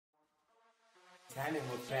Standing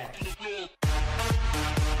with back.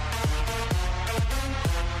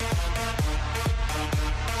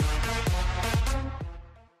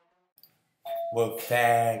 What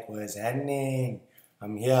bag was happening?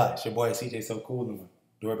 I'm here. It's your boy CJ So Cool. My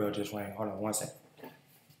doorbell just rang. Hold on one second.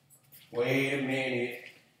 Wait a minute.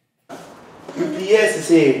 UPS is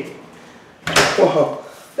here. Whoa,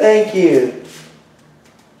 thank you.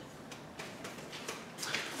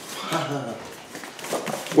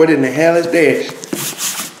 What in the hell is this?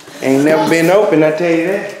 Ain't never been open, I tell you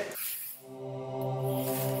that.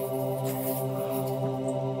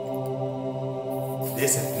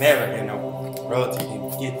 This has never been open. Royalty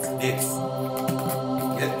didn't get this.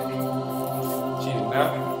 She did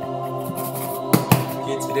not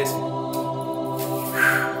get to this one.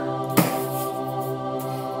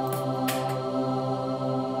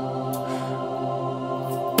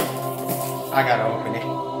 I gotta open it.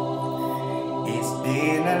 It's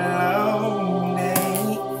been a long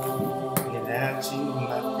day without you,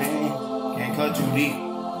 my friend. Can't cut too deep.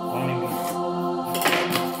 Only me.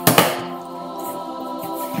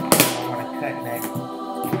 I wanna cut that.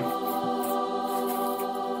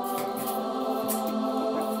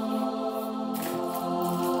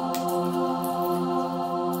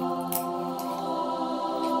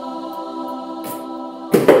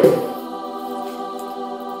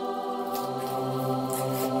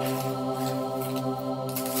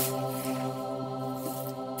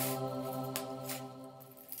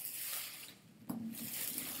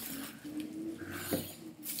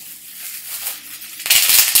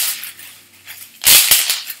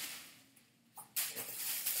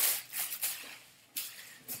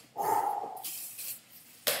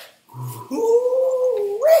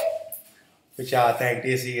 What y'all think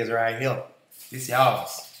this is right here? This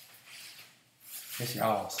y'all's. This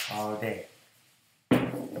y'all's all day.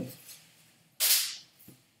 You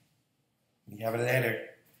have a letter.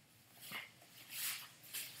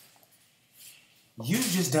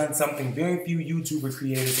 You've just done something very few YouTuber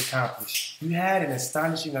creators accomplish. You had an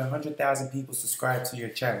astonishing 100,000 people subscribe to your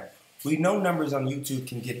channel. We know numbers on YouTube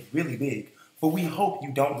can get really big, but we hope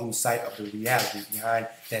you don't lose sight of the reality behind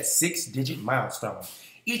that 6-digit milestone.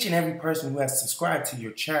 Each and every person who has subscribed to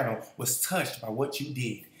your channel was touched by what you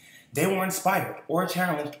did. They were inspired or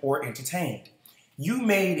challenged or entertained. You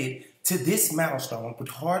made it to this milestone with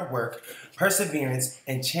hard work, perseverance,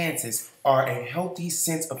 and chances are a healthy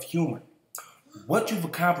sense of humor. What you've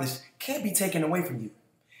accomplished can't be taken away from you.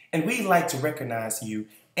 And we'd like to recognize you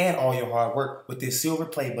and all your hard work with this silver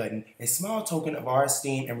play button, a small token of our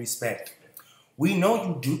esteem and respect. We know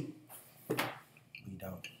you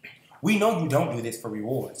don't do this for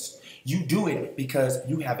rewards. You do it because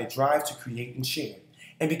you have a drive to create and share,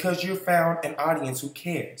 and because you've found an audience who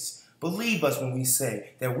cares. Believe us when we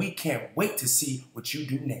say that we can't wait to see what you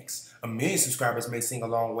do next. 1 million subscribers may seem a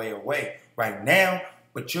long way away right now,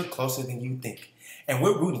 but you're closer than you think. And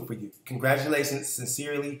we're rooting for you. Congratulations,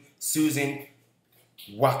 sincerely, Susan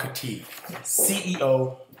Wakati,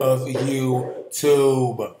 CEO of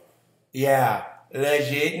YouTube. Yeah,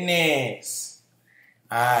 legitness.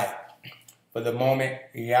 Alright, for the moment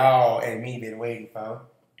y'all and me been waiting for.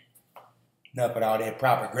 Enough with all that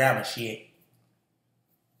proper grammar shit.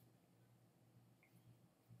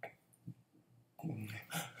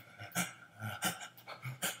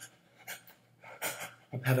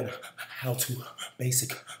 I'm having a how-to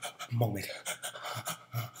basic moment.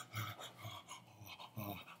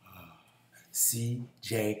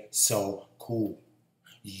 CJ So Cool.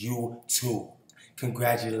 You too.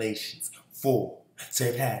 Congratulations for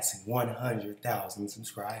surpassing 100,000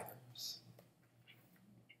 subscribers.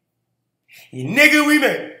 You nigga we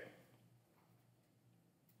made.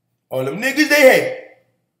 All them niggas they hate.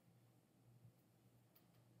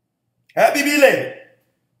 Happy belated.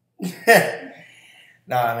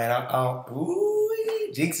 Nah, man,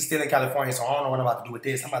 Jinx is still in California, so I don't know what I'm about to do with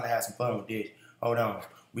this. I'm about to have some fun with this. Hold on.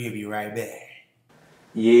 We'll be right back.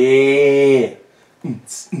 Yeah.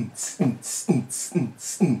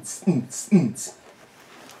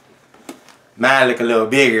 Mine look a little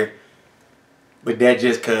bigger, but that's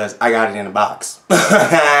just cause I got it in a box.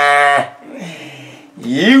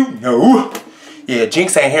 You know. Yeah,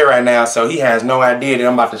 Jinx ain't here right now, so he has no idea that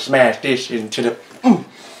I'm about to smash this shit into the...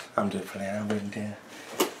 I'm just playing, I'm waiting down.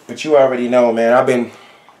 But you already know, man, I've been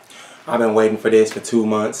waiting for this for 2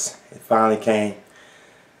 months. It finally came.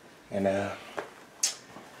 And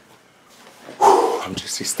I'm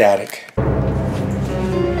just ecstatic.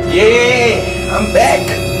 Yeah, I'm back.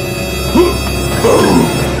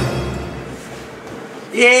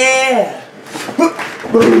 Yeah.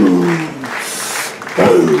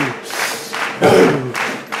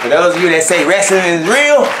 For those of you that say wrestling is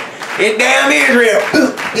real, It damn is real.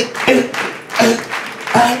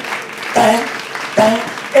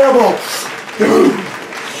 Elbow.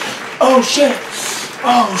 Oh shit.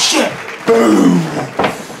 Oh shit. Boom.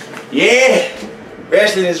 Yeah.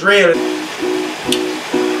 Wrestling is real.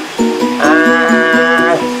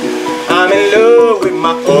 I'm in love with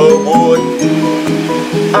my award.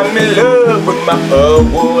 I'm in love with my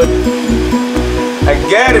award. I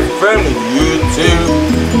got it from the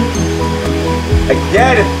YouTube. I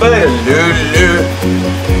got it for the Lulu.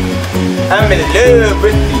 I'm in love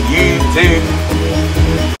with the YouTube.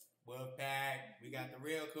 Well, back. We got the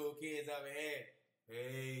real cool kids over here.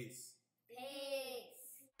 Peace.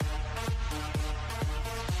 Peace.